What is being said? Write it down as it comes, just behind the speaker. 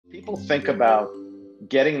people think about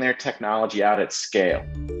getting their technology out at scale,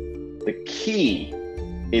 the key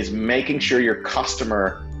is making sure your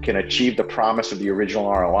customer can achieve the promise of the original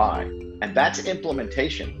ROI. And that's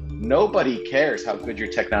implementation. Nobody cares how good your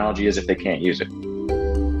technology is if they can't use it.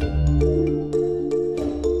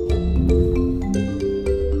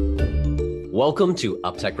 Welcome to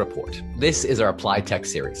UpTech Report. This is our Applied Tech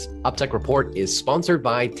series. UpTech Report is sponsored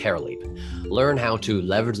by TerraLeap. Learn how to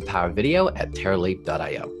leverage the power of video at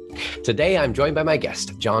terraleap.io. Today, I'm joined by my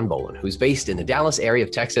guest, Jon Bolen, who's based in the Dallas area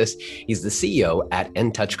of Texas. He's the CEO at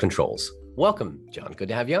Entouch Controls. Welcome, Jon. Good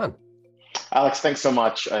to have you on. Alex, thanks so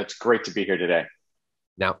much. It's great to be here today.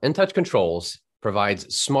 Now, Entouch Controls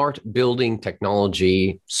provides smart building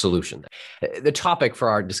technology solution. The topic for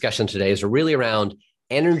our discussion today is really around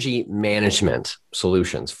energy management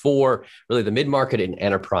solutions for really the mid-market and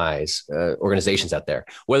enterprise organizations out there.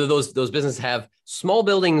 Whether those businesses have small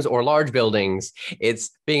buildings or large buildings, it's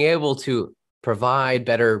being able to provide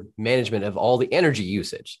better management of all the energy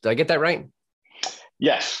usage. Did I get that right?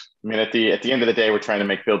 Yes. I mean, at the end of the day, we're trying to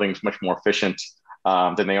make buildings much more efficient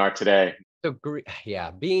than they are today. So,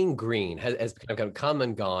 being green has kind of come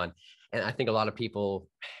and gone. And I think a lot of people,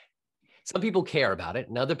 some people care about it,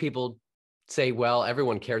 and other people say, well,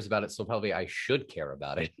 everyone cares about it, so probably I should care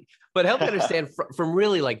about it. But help me understand from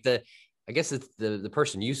really like I guess it's the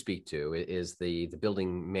person you speak to is the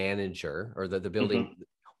building manager or the building. Mm-hmm.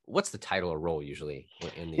 What's the title or role usually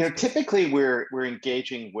in these? Typically we're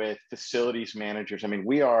engaging with facilities managers. I mean,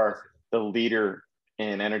 we are the leader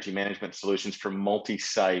in energy management solutions for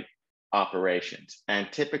multi-site operations.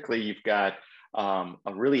 And typically you've got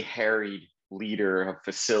a really harried leader of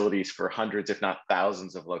facilities for hundreds, if not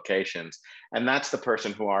thousands of locations. And that's the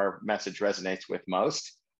person who our message resonates with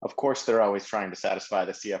most. Of course, they're always trying to satisfy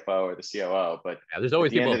the CFO or the COO, but there's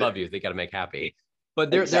always people above you they got to make happy.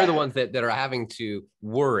 But they're the ones that are having to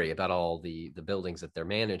worry about all the buildings that they're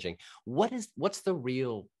managing. What's the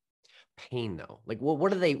real pain though? Like, well,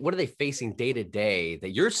 what are they facing day to day that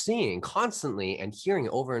you're seeing constantly and hearing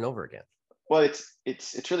over and over again? Well,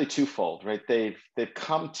 it's really twofold, right? They've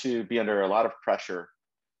come to be under a lot of pressure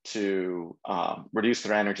to reduce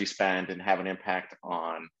their energy spend and have an impact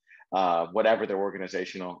on whatever their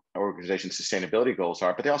organization's sustainability goals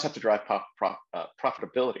are. But they also have to drive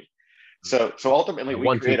profitability. So ultimately,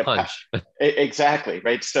 we create a punch. Exactly,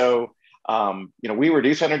 right? So we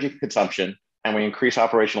reduce energy consumption and we increase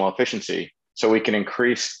operational efficiency, so we can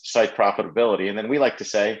increase site profitability. And then we like to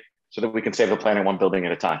say, so that we can save the planet one building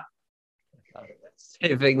at a time.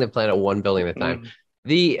 Saving the planet one building at a time.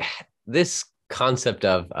 This concept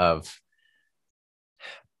of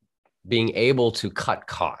being able to cut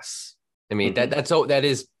costs. I mean, that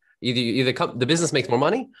is either the business makes more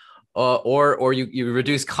money or you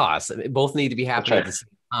reduce costs. Both need to be happening at the same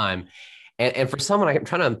time. And for someone, I'm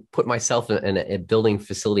trying to put myself in a building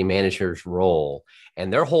facility manager's role,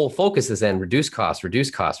 and their whole focus is then reduce costs, reduce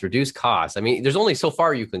costs, reduce costs. I mean, there's only so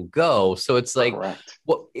far you can go. So it's like,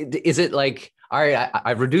 well, is it like, all right,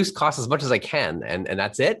 I've reduced costs as much as I can, and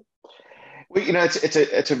that's it? Well,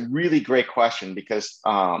 it's a really great question, because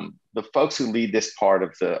the folks who lead this part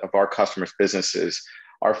of our customers' businesses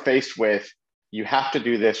are faced with, you have to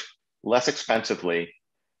do this less expensively,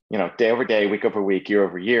 day over day, week over week, year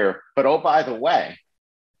over year. But oh, by the way,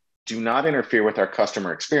 do not interfere with our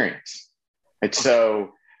customer experience. And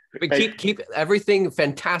so, but keep everything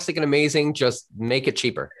fantastic and amazing. Just make it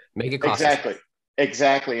cheaper, make it cost.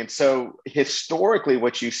 Exactly. And so historically,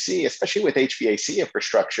 what you see, especially with HVAC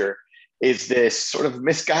infrastructure, is this sort of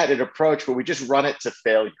misguided approach where we just run it to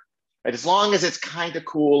failure. Right? As long as it's kind of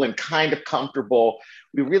cool and kind of comfortable,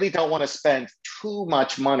 we really don't want to spend too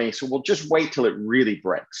much money. So we'll just wait till it really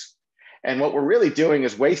breaks. And what we're really doing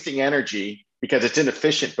is wasting energy because it's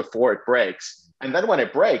inefficient before it breaks. And then when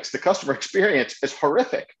it breaks, the customer experience is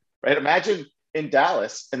horrific, right? Imagine in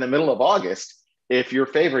Dallas in the middle of August, if your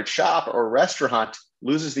favorite shop or restaurant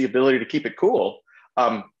loses the ability to keep it cool,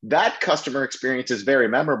 that customer experience is very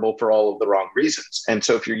memorable for all of the wrong reasons. And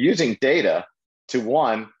so if you're using data to,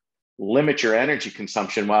 one, limit your energy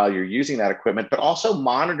consumption while you're using that equipment, but also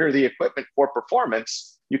monitor the equipment for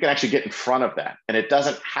performance, you can actually get in front of that. And it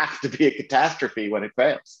doesn't have to be a catastrophe when it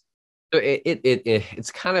fails. So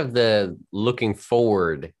it's kind of the looking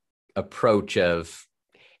forward approach of,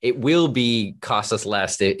 it will cost us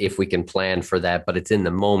less if we can plan for that, but it's in the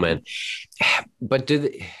moment. But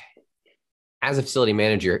as a facility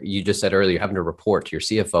manager, you just said earlier, you're having to report to your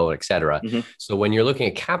CFO, et cetera. Mm-hmm. So when you're looking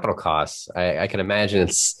at capital costs, I can imagine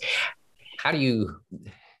how do you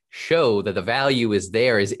show that the value is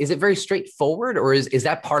there? Is it very straightforward, or is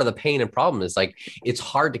that part of the pain and problem? Is like, it's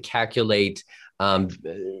hard to calculate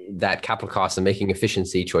that capital cost and making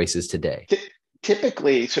efficiency choices today?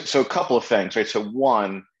 Typically, so a couple of things, right? So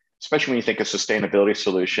one, especially when you think of sustainability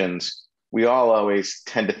solutions, we all always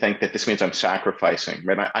tend to think that this means I'm sacrificing,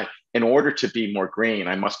 right? In order to be more green,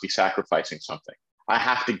 I must be sacrificing something. I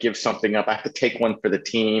have to give something up. I have to take one for the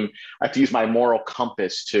team. I have to use my moral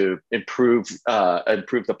compass to improve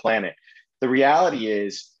the planet. The reality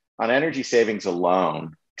is, on energy savings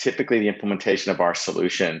alone, typically the implementation of our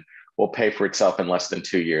solution will pay for itself in less than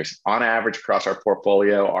 2 years. On average, across our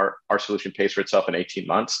portfolio, our solution pays for itself in 18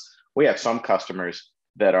 months. We have some customers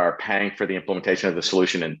that are paying for the implementation of the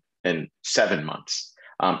solution in 7 months.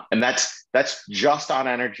 And that's just on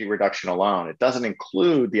energy reduction alone. It doesn't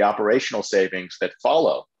include the operational savings that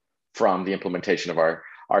follow from the implementation of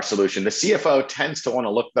our solution. The CFO tends to want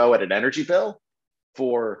to look, though, at an energy bill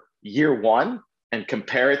for year one and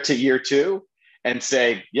compare it to year two and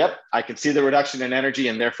say, yep, I can see the reduction in energy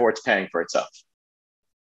and therefore it's paying for itself.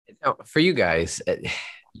 Now, for you guys,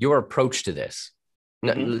 your approach to this,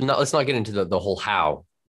 let's not get into the whole how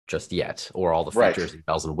just yet, or all the features and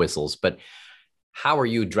bells and whistles, but how are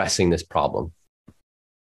you addressing this problem?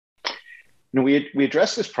 We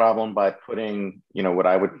address this problem by putting, what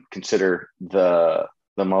I would consider the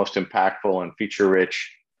most impactful and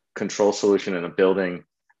feature-rich control solution in a building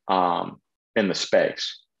in the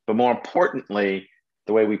space. But more importantly,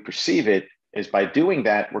 the way we perceive it is by doing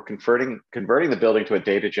that, we're converting the building to a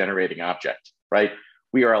data generating object, right?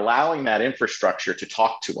 We are allowing that infrastructure to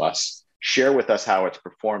talk to us, share with us how it's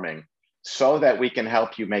performing, so that we can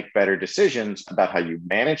help you make better decisions about how you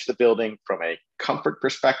manage the building from a comfort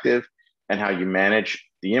perspective and how you manage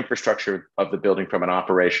the infrastructure of the building from an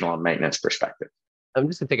operational and maintenance perspective. I'm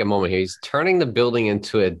just going to take a moment here. He's turning the building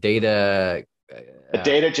into a data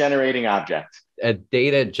generating object. A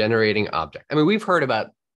data generating object. I mean, we've heard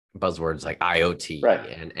about buzzwords like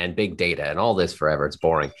IoT and big data and all this forever. It's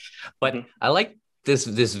boring. But I like this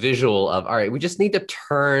visual of, all right, we just need to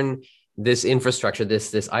turn this infrastructure,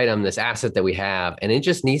 this item, this asset that we have, and it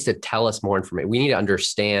just needs to tell us more information. We need to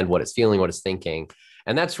understand what it's feeling, what it's thinking.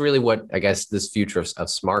 And that's really what, I guess, this future of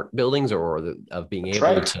smart buildings of being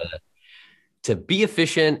able to be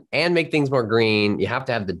efficient and make things more green. You have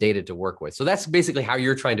to have the data to work with. So that's basically how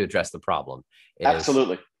you're trying to address the problem.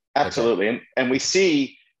 Absolutely. Okay. And we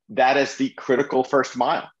see that as the critical first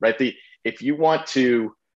mile, right? If you want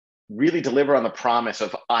to really deliver on the promise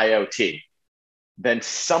of IoT, then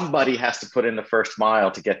somebody has to put in the first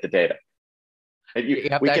mile to get the data. You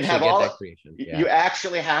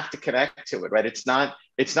actually have to connect to it, right? It's not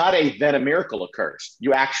then a miracle occurs.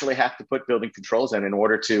 You actually have to put building controls in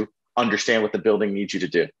order to understand what the building needs you to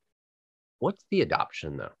do. What's the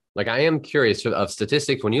adoption though? Like, I am curious of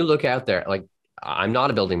statistics. When you look out there, like, I'm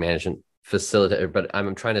not a building management facilitator, but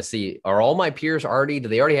I'm trying to see, are all my peers do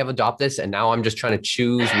they already have adopted this? And now I'm just trying to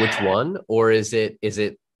choose which one, or it's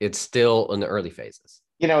still in the early phases?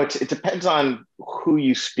 It depends on who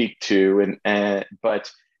you speak to,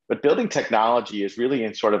 but building technology is really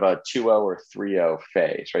in sort of a 2.0 or 3.0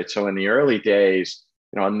 phase, right? So in the early days,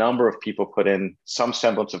 a number of people put in some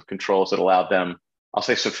semblance of controls that allowed them, I'll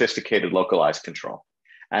say, sophisticated localized control.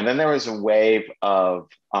 And then there was a wave of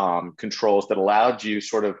controls that allowed you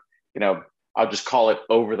sort of, I'll just call it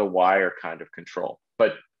over the wire kind of control.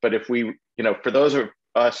 But if we, for those of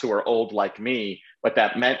us who are old like me, what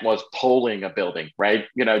that meant was polling a building, right?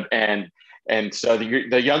 And so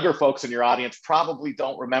the younger folks in your audience probably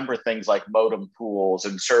don't remember things like modem pools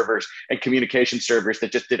and servers and communication servers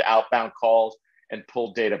that just did outbound calls and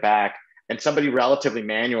pulled data back. And somebody relatively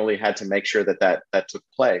manually had to make sure that took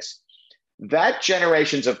place. That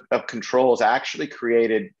generations of controls actually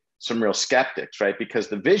created some real skeptics, right? Because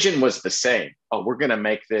the vision was the same. Oh, we're going to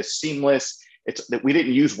make this seamless. It's that we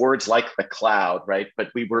didn't use words like the cloud, right? But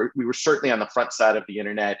we were certainly on the front side of the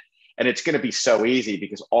internet, and it's going to be so easy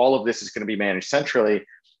because all of this is going to be managed centrally.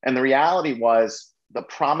 And the reality was the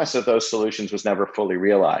promise of those solutions was never fully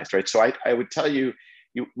realized, right? So I would tell you,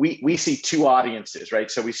 we see two audiences, right?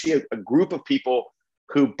 So we see a group of people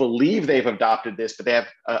who believe they've adopted this, but they have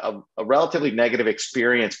a relatively negative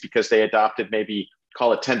experience because they adopted maybe,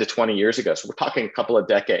 call it 10 to 20 years ago. So we're talking a couple of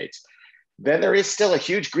decades. Then there is still a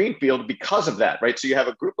huge greenfield because of that, right? So you have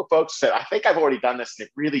a group of folks that I think I've already done this and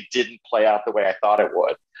it really didn't play out the way I thought it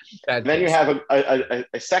would. And then you have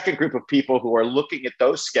a second group of people who are looking at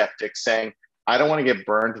those skeptics saying, I don't want to get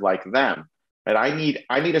burned like them, but I need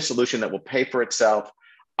a solution that will pay for itself.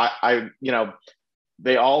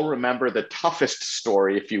 They all remember the toughest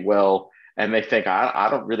story, if you will, and they think, I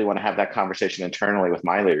don't really want to have that conversation internally with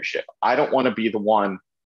my leadership. I don't want to be the one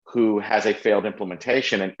who has a failed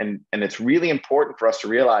implementation. And it's really important for us to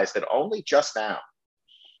realize that only just now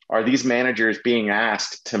are these managers being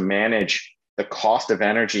asked to manage the cost of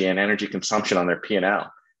energy and energy consumption on their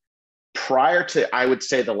P&L. Prior to, I would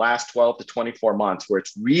say, the last 12 to 24 months, where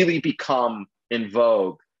it's really become in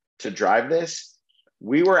vogue to drive this,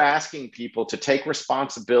 we were asking people to take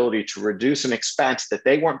responsibility to reduce an expense that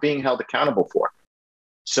they weren't being held accountable for.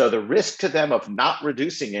 So the risk to them of not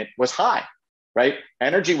reducing it was high, right?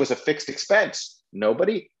 Energy was a fixed expense.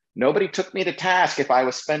 Nobody took me to task if I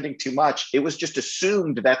was spending too much. It was just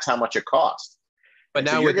assumed that's how much it cost. But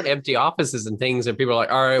now with empty offices and things, and people are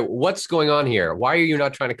like, all right, what's going on here? Why are you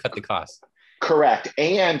not trying to cut the costs? Correct.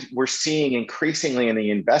 And we're seeing increasingly in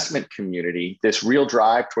the investment community, this real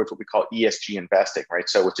drive towards what we call ESG investing, right?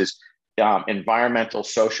 So which is environmental,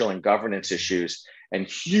 social, and governance issues. And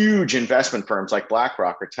huge investment firms like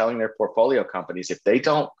BlackRock are telling their portfolio companies, if they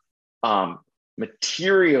don't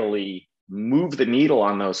materially move the needle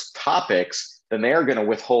on those topics, then they are going to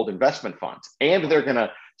withhold investment funds. And they're going to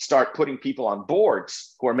start putting people on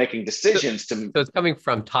boards who are making decisions So it's coming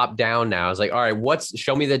from top down now. It's like, all right,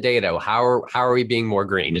 show me the data. How are we being more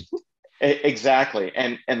green? Exactly.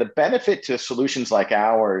 And the benefit to solutions like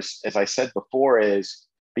ours, as I said before, is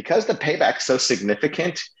because the payback's so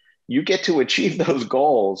significant, you get to achieve those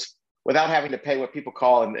goals without having to pay what people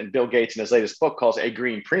call, and Bill Gates in his latest book calls a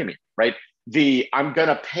green premium, right? I'm going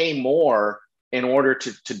to pay more in order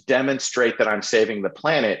to demonstrate that I'm saving the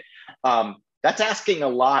planet. That's asking a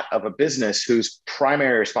lot of a business whose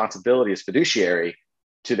primary responsibility is fiduciary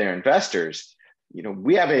to their investors.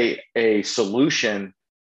 We have a solution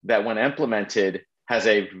that, when implemented, has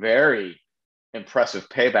a very impressive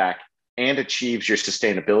payback and achieves your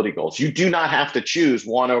sustainability goals. You do not have to choose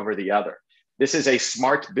one over the other. This is a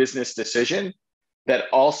smart business decision that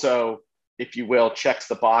also, if you will, checks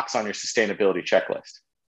the box on your sustainability checklist.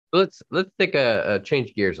 Let's take a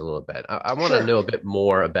change gears a little bit. I want to know a bit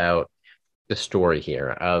more about the story here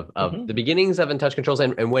of the beginnings of Entouch Controls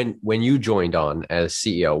and when you joined on as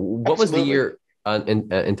CEO. What was the year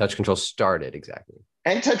Entouch Controls started exactly?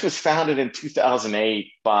 Entouch was founded in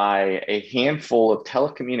 2008 by a handful of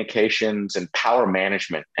telecommunications and power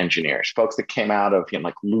management engineers, folks that came out of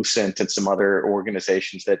like Lucent and some other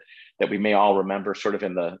organizations that we may all remember sort of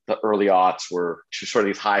in the early aughts, were sort of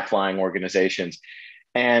these high-flying organizations.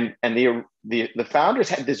 And the founders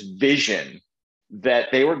had this vision that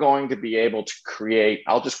they were going to be able to create,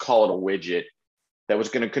 I'll just call it a widget, that was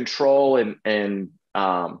going to control and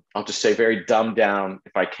I'll just say very dumbed down,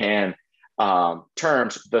 if I can,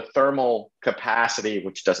 terms, the thermal capacity,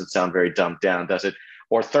 which doesn't sound very dumbed down, does it?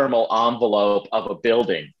 Or thermal envelope of a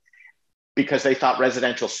building, because they thought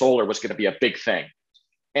residential solar was going to be a big thing.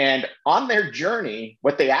 And on their journey,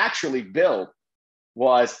 what they actually built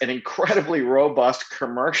was an incredibly robust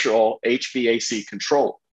commercial HVAC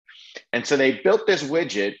controller. And so they built this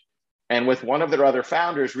widget, and with one of their other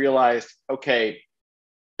founders realized, okay,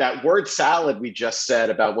 that word salad we just said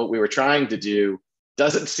about what we were trying to do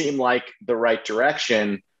doesn't seem like the right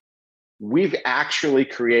direction. We've actually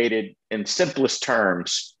created, in simplest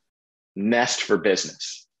terms, Nest for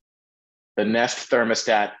business, the Nest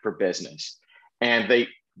thermostat for business. And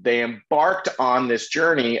they embarked on this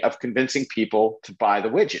journey of convincing people to buy the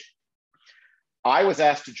widget. I was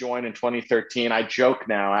asked to join in 2013. I joke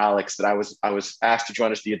now, Alex, that I was asked to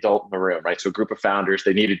join as the adult in the room, right? So a group of founders,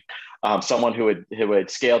 they needed someone who had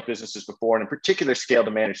scaled businesses before, and in particular scaled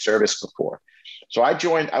a managed service before. So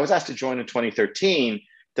I was asked to join in 2013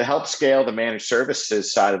 to help scale the managed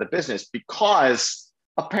services side of the business, because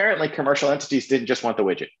apparently commercial entities didn't just want the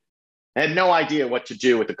widget. They had no idea what to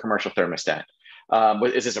do with the commercial thermostat.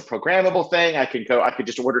 Is this a programmable thing? I could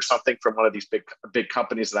just order something from one of these big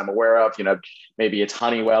companies that I'm aware of. Maybe it's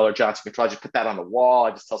Honeywell or Johnson Controls. I just put that on the wall.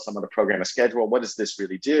 I just tell someone to program a schedule. What does this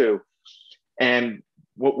really do? And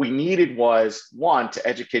what we needed was, one, to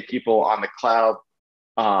educate people on the cloud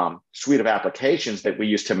suite of applications that we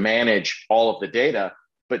use to manage all of the data,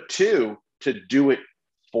 but two, to do it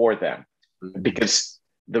for them. Because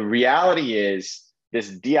the reality is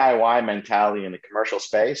this DIY mentality in the commercial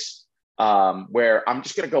space, where I'm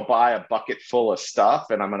just going to go buy a bucket full of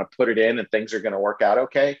stuff and I'm going to put it in and things are going to work out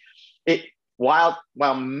okay. While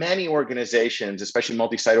many organizations, especially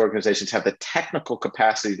multi-site organizations, have the technical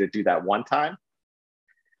capacity to do that one time,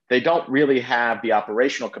 they don't really have the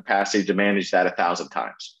operational capacity to manage that 1,000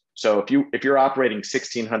 times. So if you're operating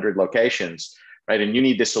 1,600 locations, right, and you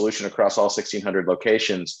need this solution across all 1,600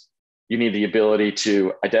 locations, you need the ability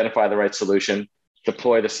to identify the right solution,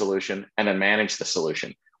 deploy the solution, and then manage the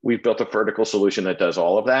solution. We've built a vertical solution that does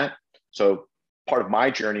all of that. So part of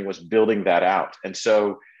my journey was building that out. And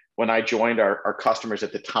so when I joined, our customers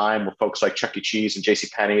at the time were folks like Chuck E. Cheese and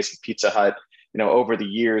JCPenney's and Pizza Hut. Over the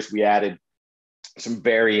years, we added some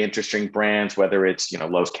very interesting brands, whether it's,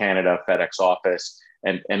 Lowe's Canada, FedEx Office,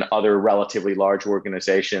 and other relatively large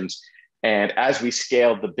organizations. And as we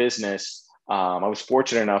scaled the business, I was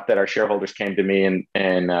fortunate enough that our shareholders came to me in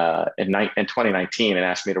 2019 and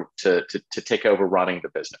asked me to take over running the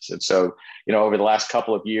business. And so, over the last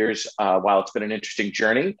couple of years, while it's been an interesting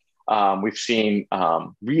journey, we've seen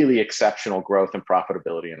really exceptional growth and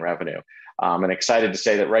profitability and revenue. And excited to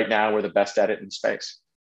say that right now we're the best at it in space.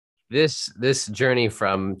 This journey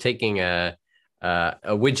from taking a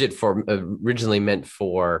widget for originally meant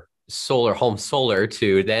for home solar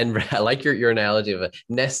to then, I like your analogy of a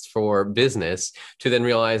nest for business, to then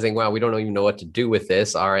realizing, wow, we don't even know what to do with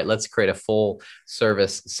this. All right, let's create a full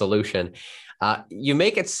service solution. You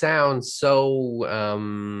make it sound so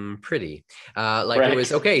pretty, like right. It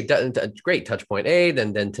was okay. Great, touch point A,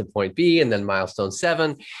 then to point B, and then milestone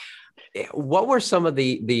 7. What were some of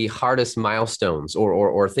the hardest milestones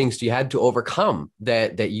or things you had to overcome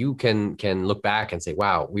that you can look back and say,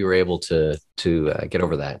 wow, we were able to get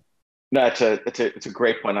over that? No, it's a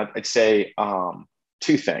great point. I'd say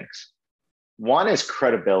 2 things. One is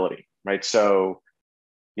credibility, right? So,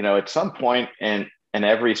 at some point in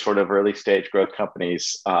every sort of early stage growth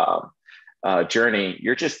company's journey,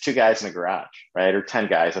 you're just 2 guys in a garage, right? Or 10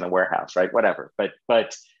 guys in a warehouse, right? Whatever.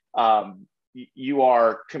 But you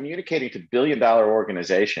are communicating to billion-dollar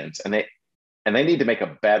organizations, and they need to make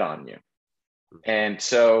a bet on you. And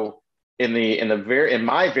so in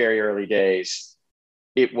my very early days,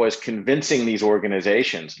 it was convincing these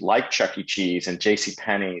organizations like Chuck E. Cheese and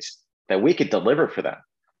JCPenney's that we could deliver for them.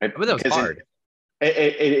 Right? But that was hard.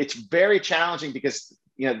 It's very challenging because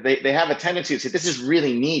they have a tendency to say, this is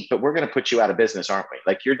really neat, but we're going to put you out of business, aren't we?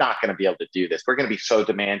 Like, you're not going to be able to do this. We're going to be so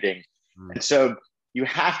demanding. And so you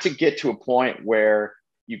have to get to a point where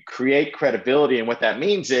you create credibility. And what that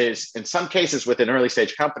means is, in some cases with an early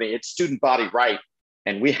stage company, it's student body right.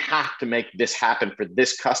 And we have to make this happen for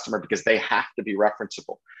this customer because they have to be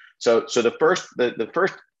referenceable. So the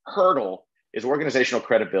first hurdle is organizational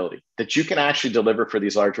credibility, that you can actually deliver for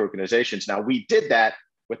these large organizations. Now, we did that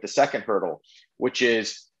with the second hurdle, which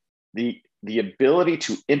is the ability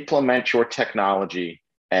to implement your technology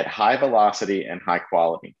at high velocity and high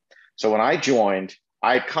quality. So when I joined,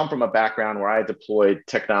 I had come from a background where I deployed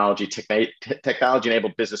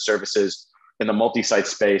technology-enabled business services in the multi-site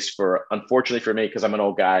space unfortunately for me, because I'm an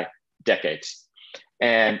old guy, decades.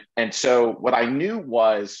 And so what I knew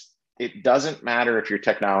was, it doesn't matter if your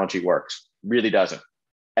technology works, really doesn't.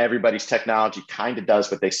 Everybody's technology kind of does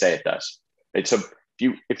what they say it does. Right? So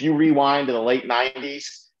if you rewind to the late 90s,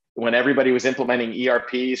 when everybody was implementing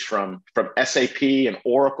ERPs from SAP and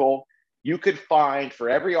Oracle, you could find,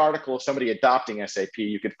 for every article of somebody adopting SAP,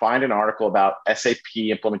 you could find an article about SAP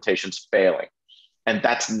implementations failing. And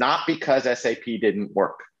that's not because SAP didn't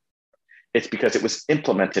work. It's because it was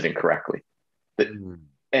implemented incorrectly.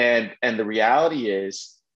 And the reality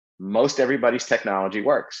is, most everybody's technology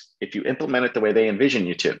works if you implement it the way they envision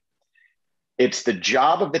you to. It's the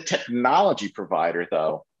job of the technology provider,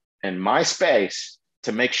 though, in my space,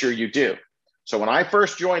 to make sure you do. So when I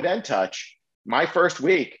first joined Entouch, my first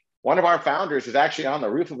week, one of our founders was actually on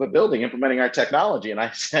the roof of a building implementing our technology. And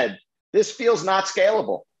I said, this feels not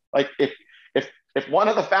scalable. Like, if one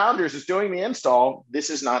of the founders is doing the install,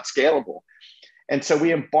 this is not scalable. And so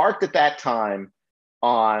we embarked at that time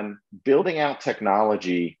on building out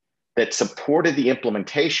technology that supported the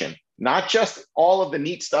implementation, not just all of the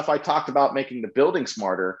neat stuff I talked about making the building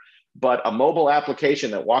smarter, but a mobile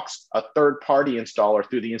application that walks a third-party installer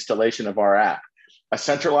through the installation of our app, a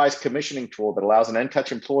centralized commissioning tool that allows an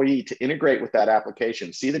Entouch employee to integrate with that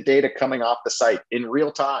application, see the data coming off the site in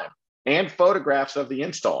real time, and photographs of the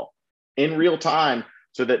install in real time,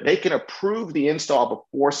 so that they can approve the install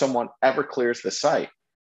before someone ever clears the site.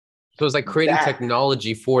 So it's like creating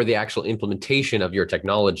technology for the actual implementation of your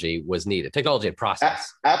technology was needed. Technology and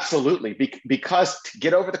process. Absolutely. Because to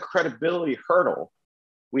get over the credibility hurdle,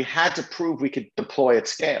 we had to prove we could deploy at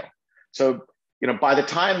scale. So, by the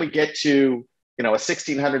time we get to, a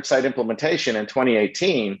 1,600 site implementation in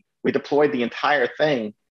 2018, we deployed the entire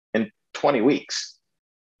thing in 20 weeks.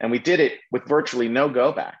 And we did it with virtually no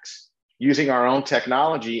go backs, using our own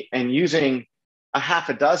technology and using a half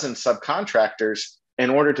a dozen subcontractors in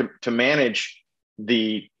order to manage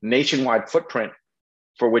the nationwide footprint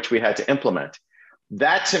for which we had to implement.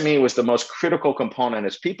 That, to me, was the most critical component.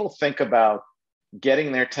 As people think about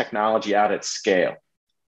getting their technology out at scale,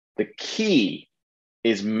 the key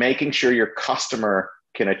is making sure your customer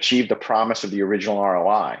can achieve the promise of the original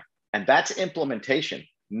ROI. And that's implementation.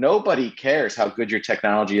 Nobody cares how good your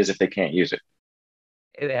technology is if they can't use it.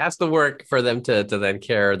 It has to work for them to then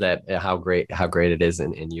care that how great it is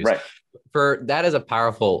and use. Right. for that is a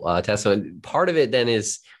powerful testament. Part of it then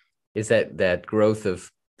is that growth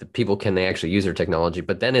of the people, can they actually use their technology?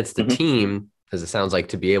 But then it's the team, as it sounds like,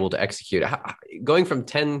 to be able to execute. Going from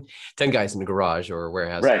 10 guys in the garage or a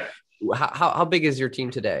warehouse, right? How big is your team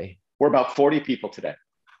today? We're about 40 people today.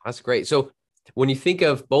 That's great. So when you think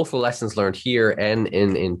of both the lessons learned here and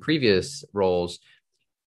in previous roles,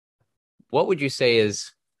 what would you say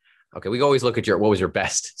is, okay, we always look at what was your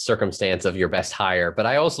best circumstance of your best hire, but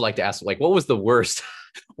I also like to ask, like, what was the worst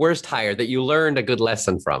hire that you learned a good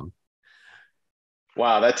lesson from?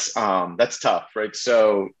 Wow, that's tough, right?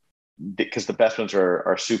 So, because the best ones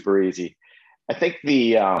are super easy. I think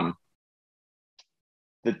the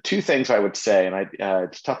two things I would say, and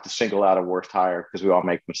it's tough to single out a worst hire because we all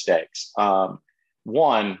make mistakes.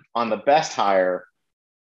 One, on the best hire,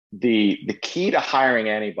 the key to hiring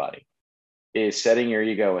anybody is setting your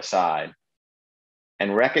ego aside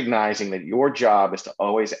and recognizing that your job is to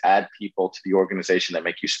always add people to the organization that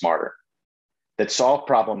make you smarter, that solve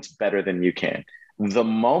problems better than you can. The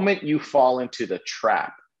moment you fall into the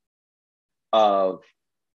trap of,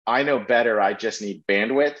 I know better, I just need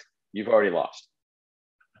bandwidth, you've already lost,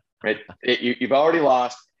 right? You've already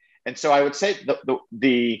lost. And so I would say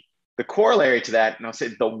the corollary to that, and I'll say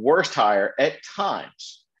the worst hire at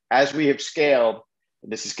times, as we have scaled,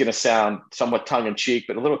 this is going to sound somewhat tongue in cheek,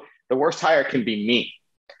 but the worst hire can be me,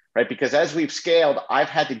 right? Because as we've scaled, I've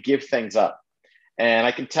had to give things up. And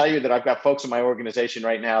I can tell you that I've got folks in my organization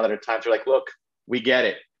right now that at times are like, look, we get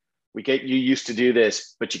it. We get you used to do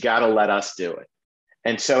this, but you got to let us do it.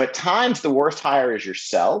 And so at times the worst hire is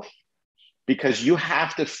yourself, because you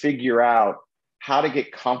have to figure out how to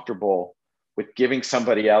get comfortable with giving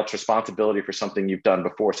somebody else responsibility for something you've done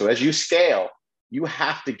before. So as you scale, you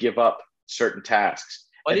have to give up certain tasks.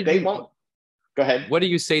 Go ahead. What do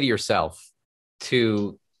you say to yourself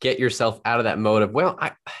to get yourself out of that mode of, well,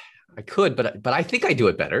 I could, but I think I do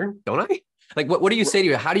it better, don't I? Like, what do you say to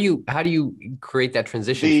you? How do you create that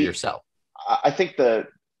transition for yourself? I think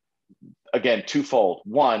again, twofold.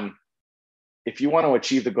 One, if you want to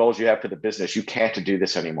achieve the goals you have for the business, you can't do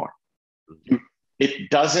this anymore. It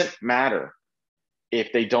doesn't matter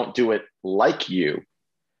if they don't do it like you.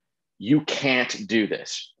 You can't do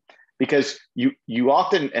this, because you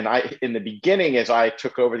often, and in the beginning, as I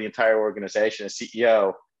took over the entire organization as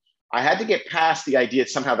CEO, I had to get past the idea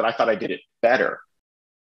somehow that I thought I did it better.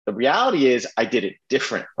 The reality is I did it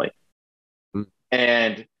differently.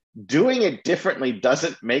 And doing it differently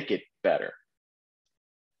doesn't make it better.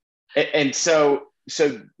 And so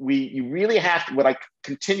you really have to, what I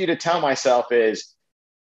continue to tell myself is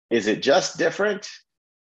it just different,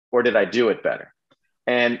 or did I do it better?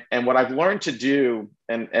 And what I've learned to do,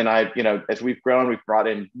 and I, as we've grown, we've brought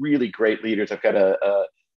in really great leaders. I've got a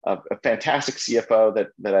fantastic CFO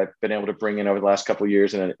that I've been able to bring in over the last couple of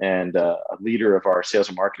years, and a leader of our sales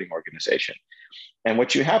and marketing organization. And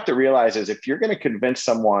what you have to realize is, if you're going to convince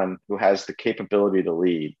someone who has the capability to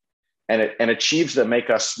lead and achieves to make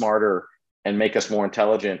us smarter and make us more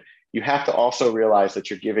intelligent, you have to also realize that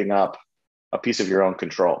you're giving up a piece of your own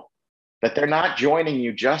control, that they're not joining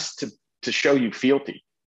you just to show you fealty.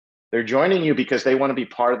 They're joining you because they want to be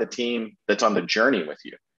part of the team that's on the journey with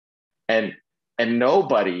you. And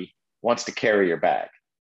nobody wants to carry your bag.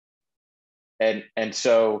 And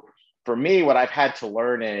so for me, what I've had to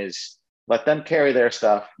learn is, let them carry their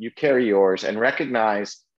stuff, you carry yours, and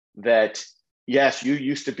recognize that, yes, you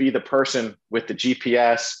used to be the person with the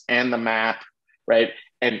GPS and the map, right?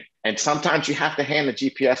 And sometimes you have to hand the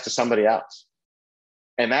GPS to somebody else.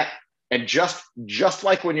 And just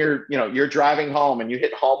like when you're driving home and you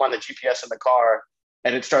hit home on the GPS in the car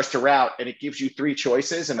and it starts to route and it gives you three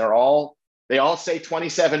choices and they all say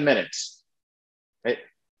 27 minutes, right?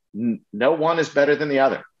 No one is better than the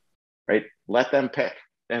other, right? Let them pick.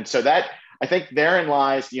 And so that, I think therein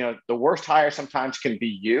lies, the worst hire sometimes can be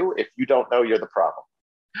you if you don't know you're the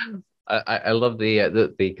problem. I love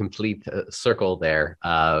the complete circle there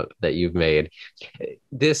that you've made.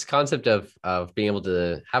 This concept of being able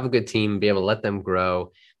to have a good team, be able to let them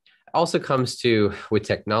grow, also comes to with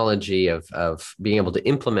technology of being able to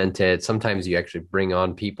implement it. Sometimes you actually bring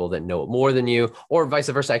on people that know it more than you, or vice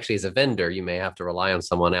versa. Actually, as a vendor, you may have to rely on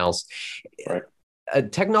someone else. Right.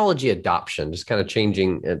 Technology adoption, just kind of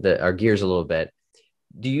changing our gears a little bit.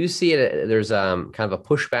 Do you see it? There's kind of a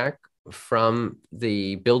pushback from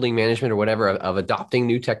the building management or whatever of adopting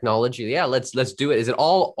new technology. Yeah, let's do it. Is it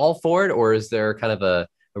all for it, or is there kind of a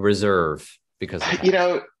reserve because of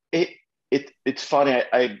that? It's funny.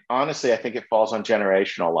 I honestly, I think it falls on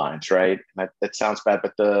generational lines, right? That sounds bad,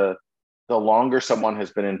 but the longer someone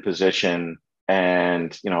has been in position,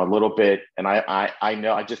 and a little bit, and I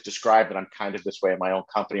know I just described that I'm kind of this way in my own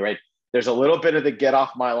company, right? there's a little bit of the get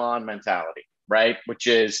off my lawn mentality, right? Which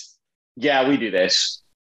is, yeah, we do this,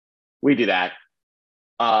 we do that.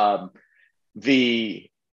 I'd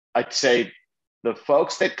say the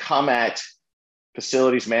folks that come at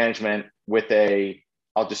facilities management with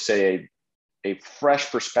I'll just say a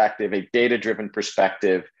fresh perspective, a data-driven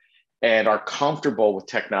perspective, and are comfortable with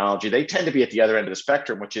technology, they tend to be at the other end of the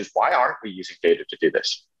spectrum, which is, why aren't we using data to do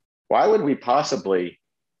this? Why would we possibly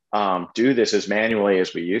do this as manually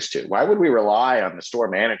as we used to? Why would we rely on the store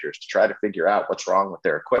managers to try to figure out what's wrong with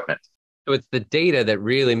their equipment? So it's the data that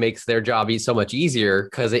really makes their job so much easier,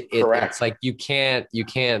 because it's like you can't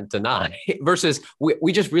deny versus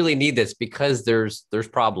we just really need this because there's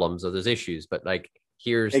problems or there's issues. But like,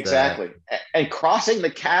 here's exactly. And crossing the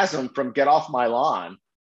chasm from get off my lawn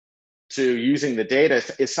to using the data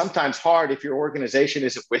is sometimes hard if your organization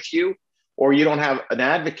isn't with you, or you don't have an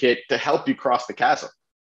advocate to help you cross the chasm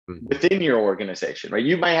within your organization, right?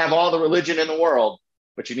 You might have all the religion in the world,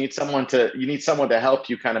 but you need someone to help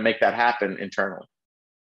you kind of make that happen internally.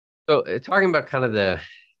 So talking about kind of a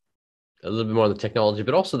little bit more of the technology,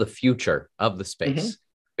 but also the future of the space,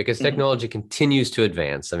 because technology continues to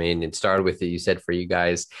advance. I mean, it started with, you said, for you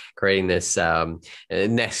guys creating this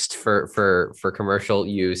nest for commercial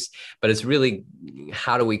use, but it's really,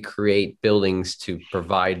 how do we create buildings to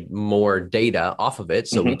provide more data off of it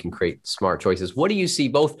so we can create smart choices? What do you see,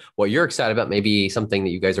 both what you're excited about, maybe something that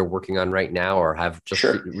you guys are working on right now or have just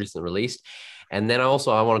recently released? And then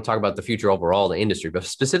also I want to talk about the future overall, the industry, but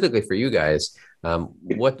specifically for you guys,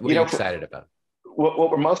 what are you excited about? What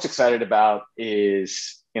we're most excited about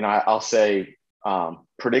is, I'll say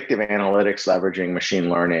predictive analytics leveraging machine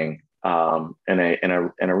learning in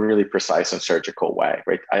a really precise and surgical way,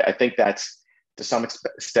 right? I think that's to some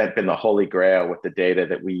extent been the holy grail with the data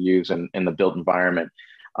that we use in the built environment,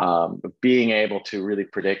 being able to really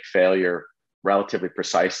predict failure relatively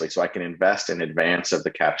precisely, so I can invest in advance of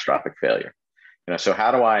the catastrophic failure. So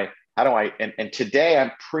how do I and today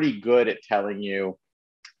I'm pretty good at telling you,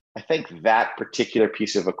 I think that particular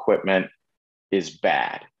piece of equipment is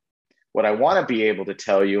bad. What I want to be able to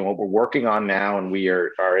tell you, and what we're working on now, and we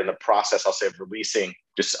are in the process, I'll say, of releasing,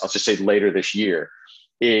 I'll just say later this year,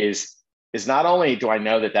 is not only do I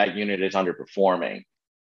know that unit is underperforming,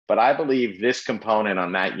 but I believe this component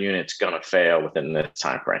on that unit's going to fail within this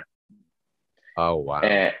time frame. Oh, wow.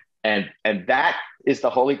 And that is the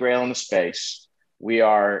holy grail in the space. We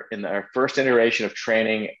are in our first iteration of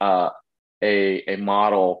training a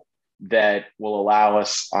model that will allow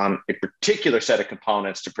us on a particular set of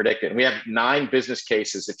components to predict it. And we have 9 business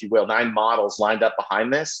cases, if you will, 9 models lined up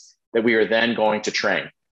behind this that we are then going to train.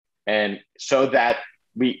 And so that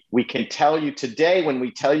we can tell you today, when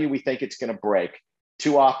we tell you we think it's going to break,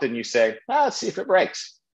 too often you say, let's see if it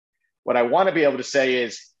breaks. What I want to be able to say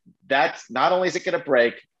is, that's not only is it going to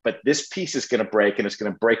break, but this piece is going to break, and it's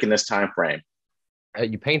going to break in this time frame.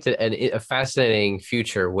 You painted a fascinating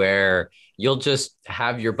future where you'll just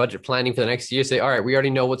have your budget planning for the next year. Say, all right, we already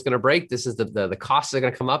know what's going to break. This is the costs that are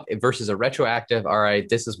going to come up, versus a retroactive. All right,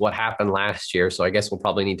 this is what happened last year, so I guess we'll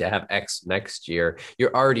probably need to have X next year. You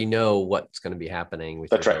already know what's going to be happening with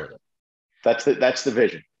That's right. building. That's the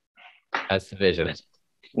vision. That's the vision.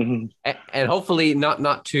 And hopefully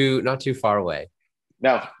not too far away.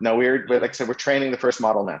 No, we're, like I said, we're training the first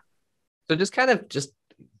model now. So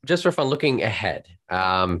just for fun, looking ahead,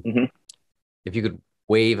 if you could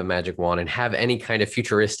wave a magic wand and have any kind of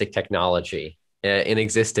futuristic technology in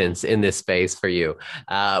existence in this space for you,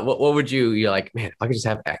 what would you're like, man, if I could just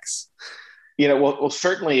have X? Well,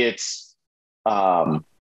 certainly it's the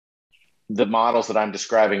models that I'm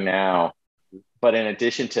describing now, but in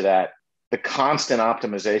addition to that, the constant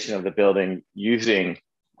optimization of the building using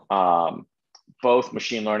both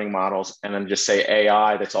machine learning models and then just say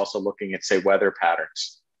AI that's also looking at, say, weather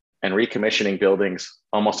patterns, and recommissioning buildings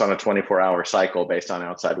almost on a 24-hour cycle based on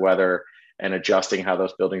outside weather, and adjusting how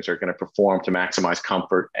those buildings are going to perform to maximize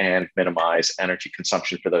comfort and minimize energy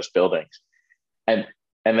consumption for those buildings. And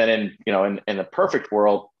then in the perfect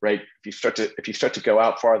world, right, if you start to go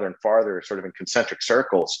out farther and farther, sort of in concentric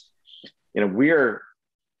circles,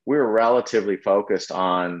 we're relatively focused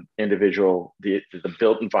on the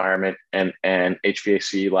built environment and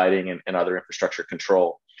HVAC, lighting, and other infrastructure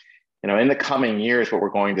control. In the coming years, what we're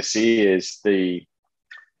going to see is the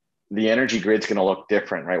energy grid's going to look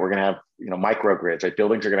different, right? We're going to have, microgrids, right?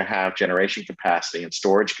 Buildings are going to have generation capacity and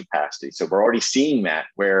storage capacity. So we're already seeing that,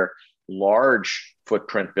 where large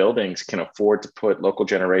footprint buildings can afford to put local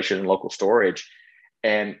generation and local storage,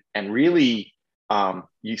 and really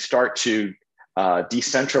you start to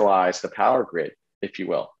decentralize the power grid, if you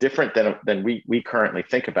will, different than we currently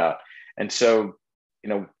think about. And so,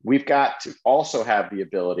 we've got to also have the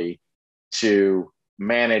ability to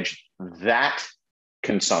manage that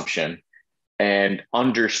consumption and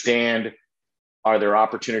understand, are there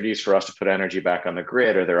opportunities for us to put energy back on the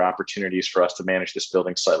grid? Are there opportunities for us to manage this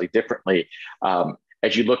building slightly differently?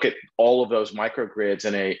 As you look at all of those microgrids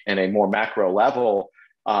in a more macro level,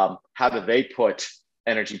 how do they put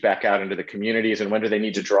energy back out into the communities, and when do they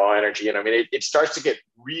need to draw energy? And I mean, it starts to get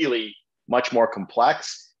really much more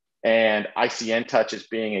complex. And I see Entouch as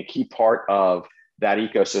being a key part of that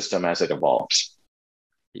ecosystem as it evolves.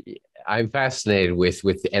 I'm fascinated with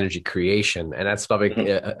the energy creation, and that's probably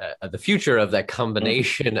the future of that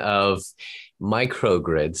combination of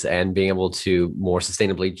microgrids and being able to more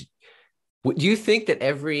sustainably. Do you think that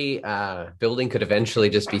every building could eventually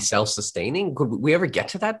just be self-sustaining? Could we ever get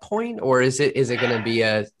to that point, or is it going to be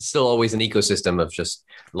still always an ecosystem of just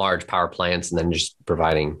large power plants and then just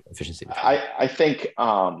providing efficiency? I think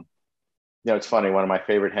it's funny. One of my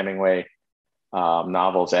favorite Hemingway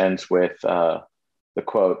novels ends with the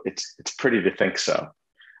quote, "It's pretty to think so,"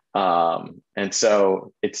 and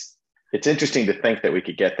so it's interesting to think that we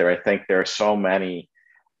could get there. I think there are so many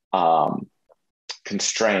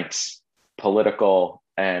constraints, political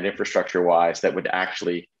and infrastructure wise, that would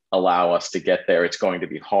actually allow us to get there. It's going to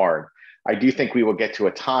be hard. I do think we will get to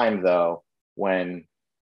a time, though, when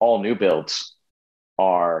all new builds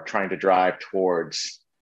are trying to drive towards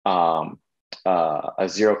a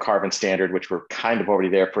zero carbon standard, which we're kind of already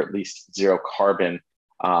there for, at least zero carbon,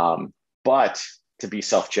 but to be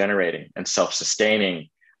self-generating and self-sustaining.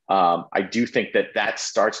 I do think that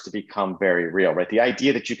starts to become very real, right? The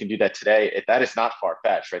idea that you can do that today, that is not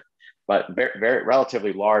far-fetched, right? But very, very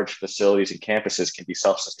relatively large facilities and campuses can be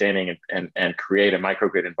self-sustaining and create a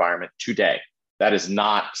microgrid environment today. That is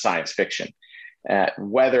not science fiction.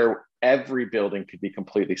 Whether every building could be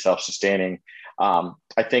completely self-sustaining,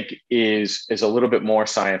 I think is a little bit more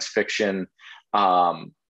science fiction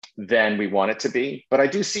than we want it to be. But I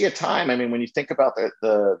do see a time. I mean, when you think about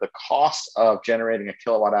the cost of generating a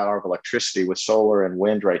kilowatt hour of electricity with solar and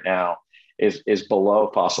wind right now is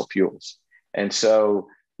below fossil fuels. And so,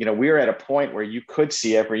 we're at a point where you could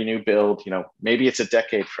see every new build, maybe it's a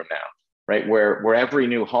decade from now, right? Where every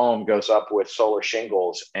new home goes up with solar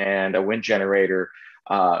shingles and a wind generator,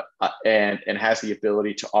 and has the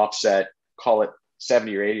ability to offset, call it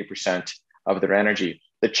 70 or 80% of their energy.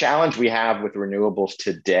 The challenge we have with renewables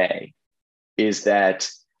today is that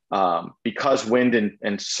because wind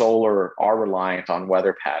and solar are reliant on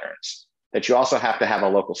weather patterns, that you also have to have a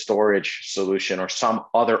local storage solution or some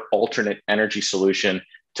other alternate energy solution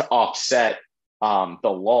to offset the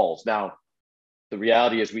lulls. Now, the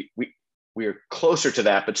reality is we are closer to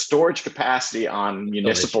that, but storage capacity on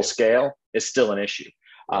municipal scale is still an issue.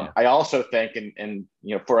 I also think, and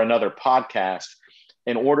for another podcast,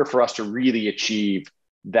 in order for us to really achieve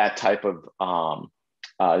that type of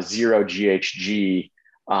zero GHG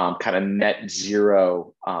kind of net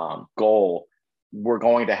zero goal, we're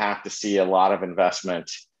going to have to see a lot of investment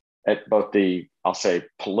at both the, I'll say,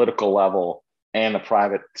 political level and the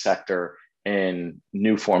private sector in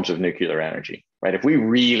new forms of nuclear energy, right? If we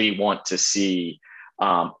really want to see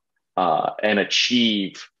and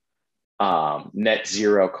achieve net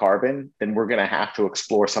zero carbon, then we're going to have to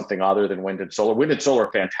explore something other than wind and solar. Wind and solar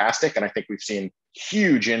are fantastic, and I think we've seen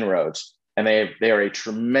huge inroads, and they are a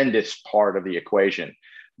tremendous part of the equation.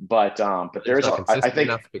 But there's I think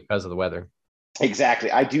enough because of the weather. Exactly.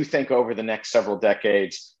 I do think over the next several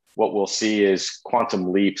decades, what we'll see is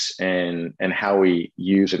quantum leaps in how we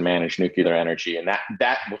use and manage nuclear energy, and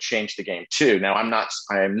that will change the game too. Now, I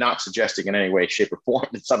am not suggesting in any way, shape, or form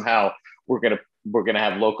that somehow we're going to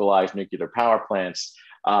have localized nuclear power plants,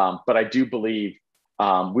 but I do believe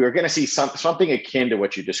we're going to see something akin to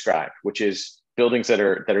what you described, which is buildings that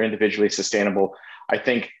are individually sustainable. I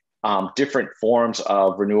think different forms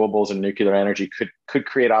of renewables and nuclear energy could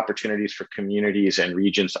create opportunities for communities and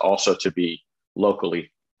regions also to be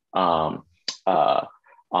locally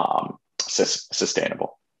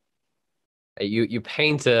sustainable. You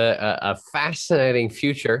paint a fascinating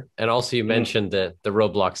future, and also you mentioned the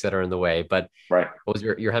roadblocks that are in the way. But right, what was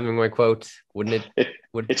your Hemingway quote? Wouldn't it?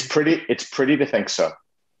 It's pretty to think so.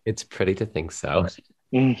 It's pretty to think so.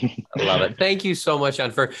 I love it. Thank you so much,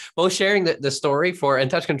 Jon, for both sharing the story for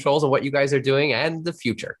Entouch Controls and what you guys are doing and the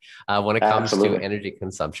future when it comes to energy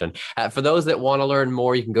consumption. For those that want to learn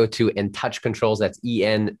more, you can go to Entouch Controls. That's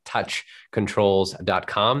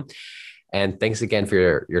entouchcontrols.com. And thanks again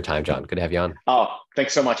for your time, Jon. Good to have you on. Oh,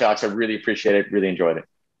 thanks so much, Alex. I really appreciate it. Really enjoyed it.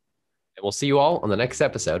 We'll see you all on the next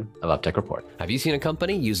episode of UpTech Report. Have you seen a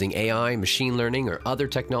company using AI, machine learning, or other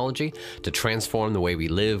technology to transform the way we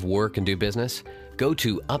live, work, and do business? Go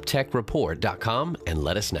to uptechreport.com and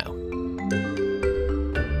let us know.